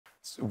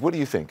So what do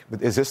you think?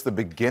 Is this the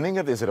beginning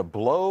of? Is it a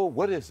blow?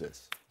 What is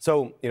this?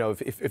 So, you know,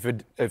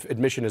 if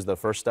admission is the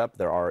first step,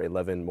 there are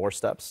 11 more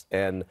steps.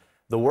 And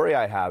the worry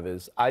I have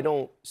is I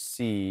don't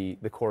see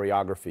the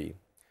choreography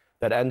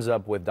that ends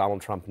up with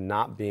Donald Trump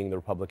not being the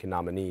Republican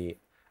nominee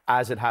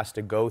as it has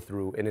to go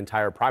through an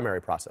entire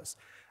primary process.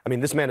 I mean,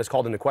 this man has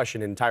called into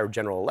question an entire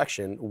general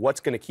election.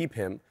 What's going to keep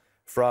him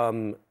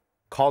from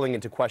calling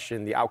into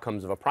question the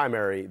outcomes of a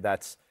primary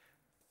that's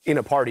in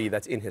a party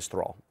that's in his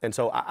thrall? And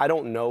so I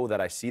don't know that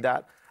I see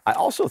that. I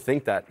also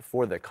think that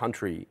for the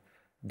country,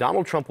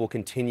 Donald Trump will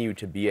continue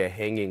to be a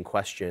hanging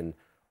question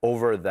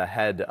over the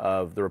head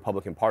of the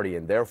Republican Party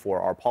and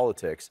therefore our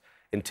politics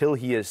until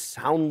he is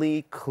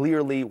soundly,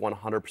 clearly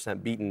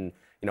 100% beaten,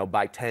 you know,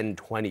 by 10,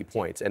 20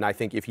 points. And I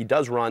think if he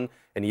does run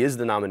and he is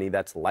the nominee,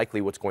 that's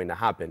likely what's going to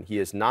happen. He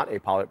is not a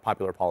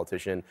popular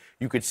politician.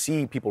 You could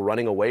see people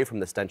running away from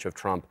the stench of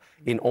Trump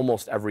in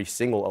almost every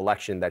single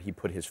election that he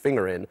put his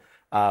finger in.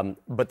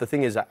 But the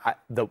thing is,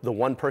 the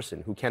one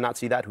person who cannot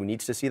see that, who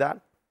needs to see that,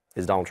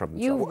 is Donald Trump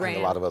himself.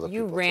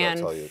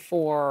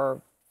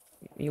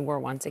 You were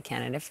once a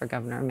candidate for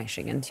governor of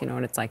Michigan, so you know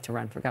what it's like to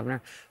run for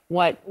governor.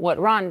 What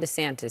Ron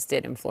DeSantis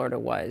did in Florida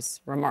was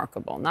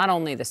remarkable. Not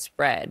only the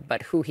spread,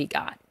 but who he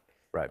got.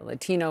 Right.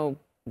 The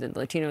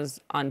Latinos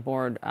on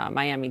board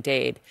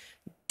Miami-Dade.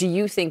 Do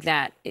you think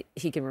that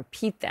he can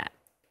repeat that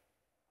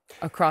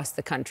across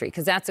the country?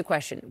 Because that's the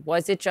question.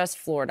 Was it just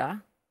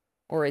Florida,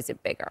 or is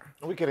it bigger?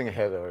 Are we getting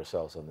ahead of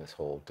ourselves on this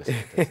whole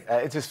DeSantis?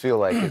 I just feel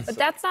like it's... But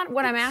that's not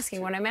what I'm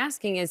asking. What I'm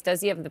asking is,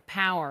 does he have the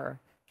power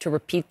to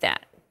repeat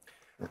that?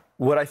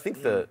 What I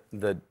think the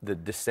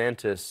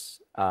DeSantis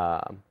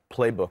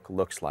playbook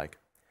looks like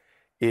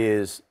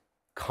is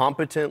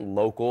competent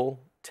local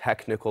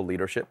technical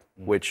leadership,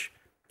 which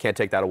can't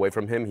take that away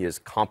from him. He is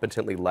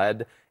competently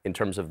led in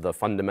terms of the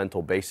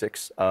fundamental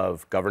basics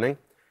of governing.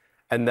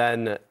 And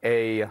then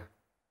a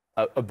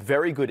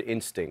very good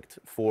instinct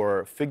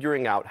for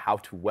figuring out how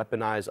to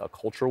weaponize a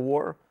culture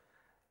war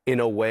in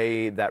a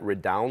way that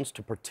redounds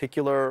to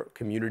particular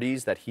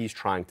communities that he's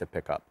trying to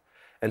pick up.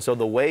 And so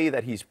the way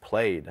that he's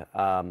played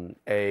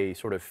a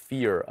sort of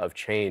fear of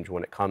change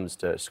when it comes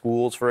to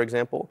schools, for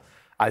example,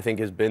 I think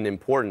has been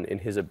important in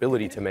his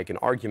ability to make an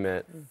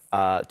argument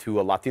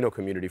to a Latino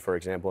community, for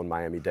example, in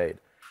Miami-Dade.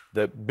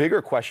 The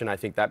bigger question I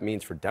think that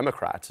means for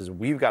Democrats is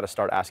we've got to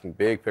start asking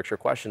big picture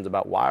questions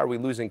about why are we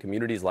losing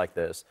communities like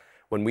this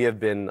when we have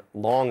been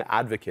long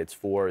advocates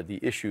for the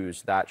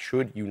issues that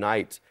should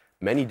unite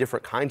many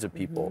different kinds of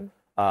people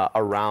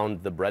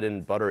around the bread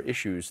and butter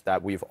issues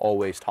that we've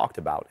always talked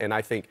about. And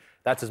I think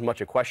that's as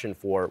much a question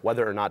for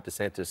whether or not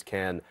DeSantis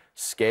can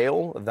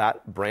scale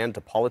that brand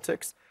to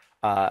politics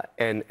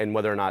and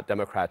whether or not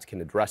Democrats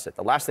can address it.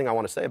 The last thing I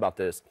want to say about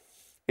this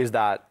is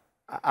that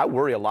I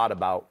worry a lot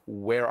about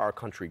where our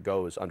country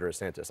goes under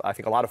DeSantis. I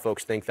think a lot of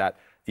folks think that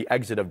the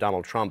exit of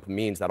Donald Trump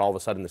means that all of a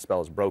sudden the spell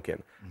is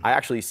broken. I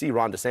actually see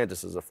Ron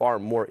DeSantis as a far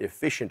more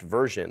efficient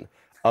version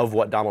of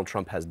what Donald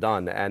Trump has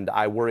done. And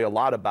I worry a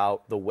lot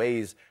about the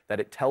ways that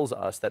it tells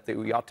us that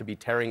we ought to be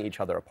tearing each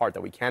other apart,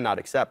 that we cannot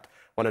accept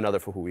one another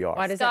for who we are.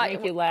 Why does that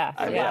make you laugh?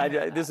 I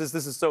mean, this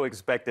is so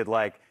expected.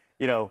 Like,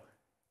 you know,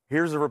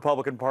 here's the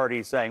Republican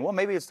Party saying, well,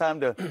 maybe it's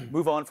time to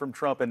move on from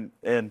Trump.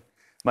 And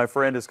my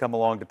friend has come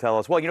along to tell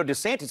us, well, you know,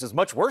 DeSantis is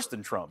much worse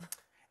than Trump.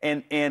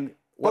 And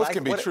those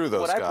can be true,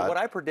 though, Scott.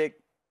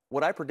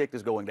 What I predict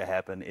is going to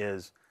happen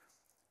is,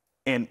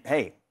 and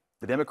hey,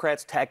 the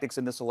Democrats' tactics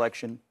in this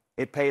election,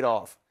 it paid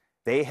off.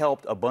 They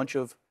helped a bunch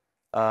of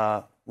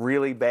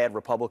really bad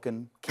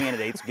Republican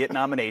candidates get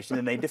nominations,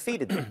 and they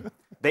defeated them.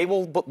 They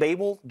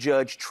will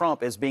judge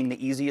Trump as being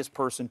the easiest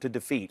person to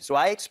defeat. So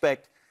I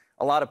expect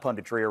a lot of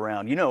punditry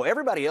around, you know,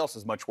 everybody else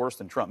is much worse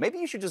than Trump. Maybe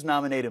you should just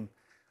nominate him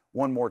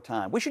one more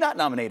time. We should not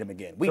nominate him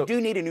again. We do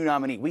need a new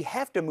nominee. We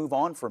have to move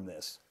on from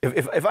this.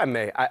 If I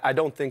may, I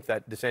don't think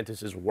that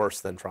DeSantis is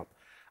worse than Trump.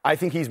 I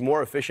think he's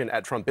more efficient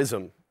at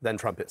Trumpism than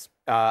Trump is.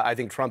 I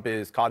think Trump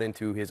is caught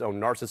into his own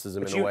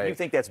narcissism in a way. You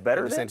think that's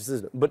better than DeSantis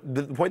isn't. But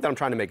the point that I'm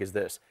trying to make is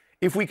this.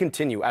 If we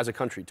continue as a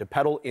country to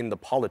peddle in the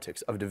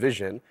politics of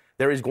division,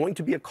 there is going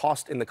to be a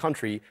cost in the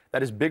country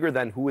that is bigger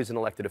than who is an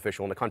elected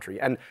official in the country.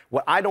 And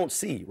what I don't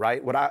see,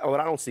 right, what I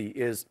don't see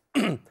is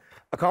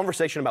a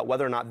conversation about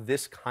whether or not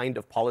this kind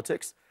of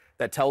politics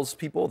that tells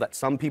people that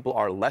some people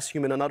are less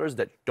human than others,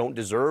 that don't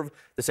deserve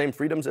the same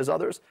freedoms as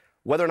others,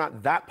 whether or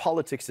not that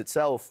politics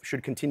itself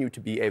should continue to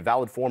be a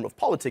valid form of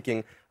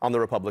politicking on the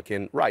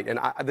Republican right. And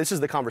this is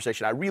the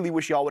conversation I really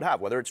wish y'all would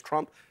have, whether it's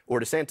Trump or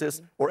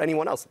DeSantis or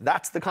anyone else.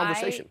 That's the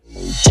conversation.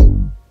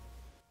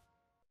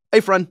 Hey,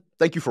 friend,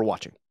 thank you for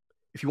watching.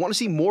 If you want to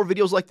see more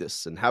videos like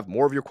this and have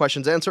more of your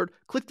questions answered,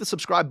 click the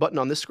subscribe button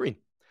on this screen.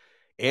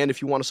 And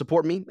if you want to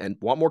support me and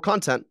want more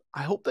content,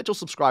 I hope that you'll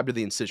subscribe to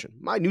The Incision,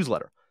 my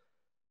newsletter.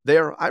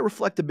 There, I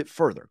reflect a bit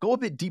further, go a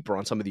bit deeper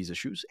on some of these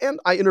issues, and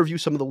I interview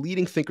some of the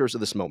leading thinkers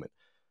of this moment.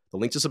 The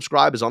link to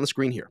subscribe is on the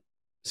screen here.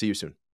 See you soon.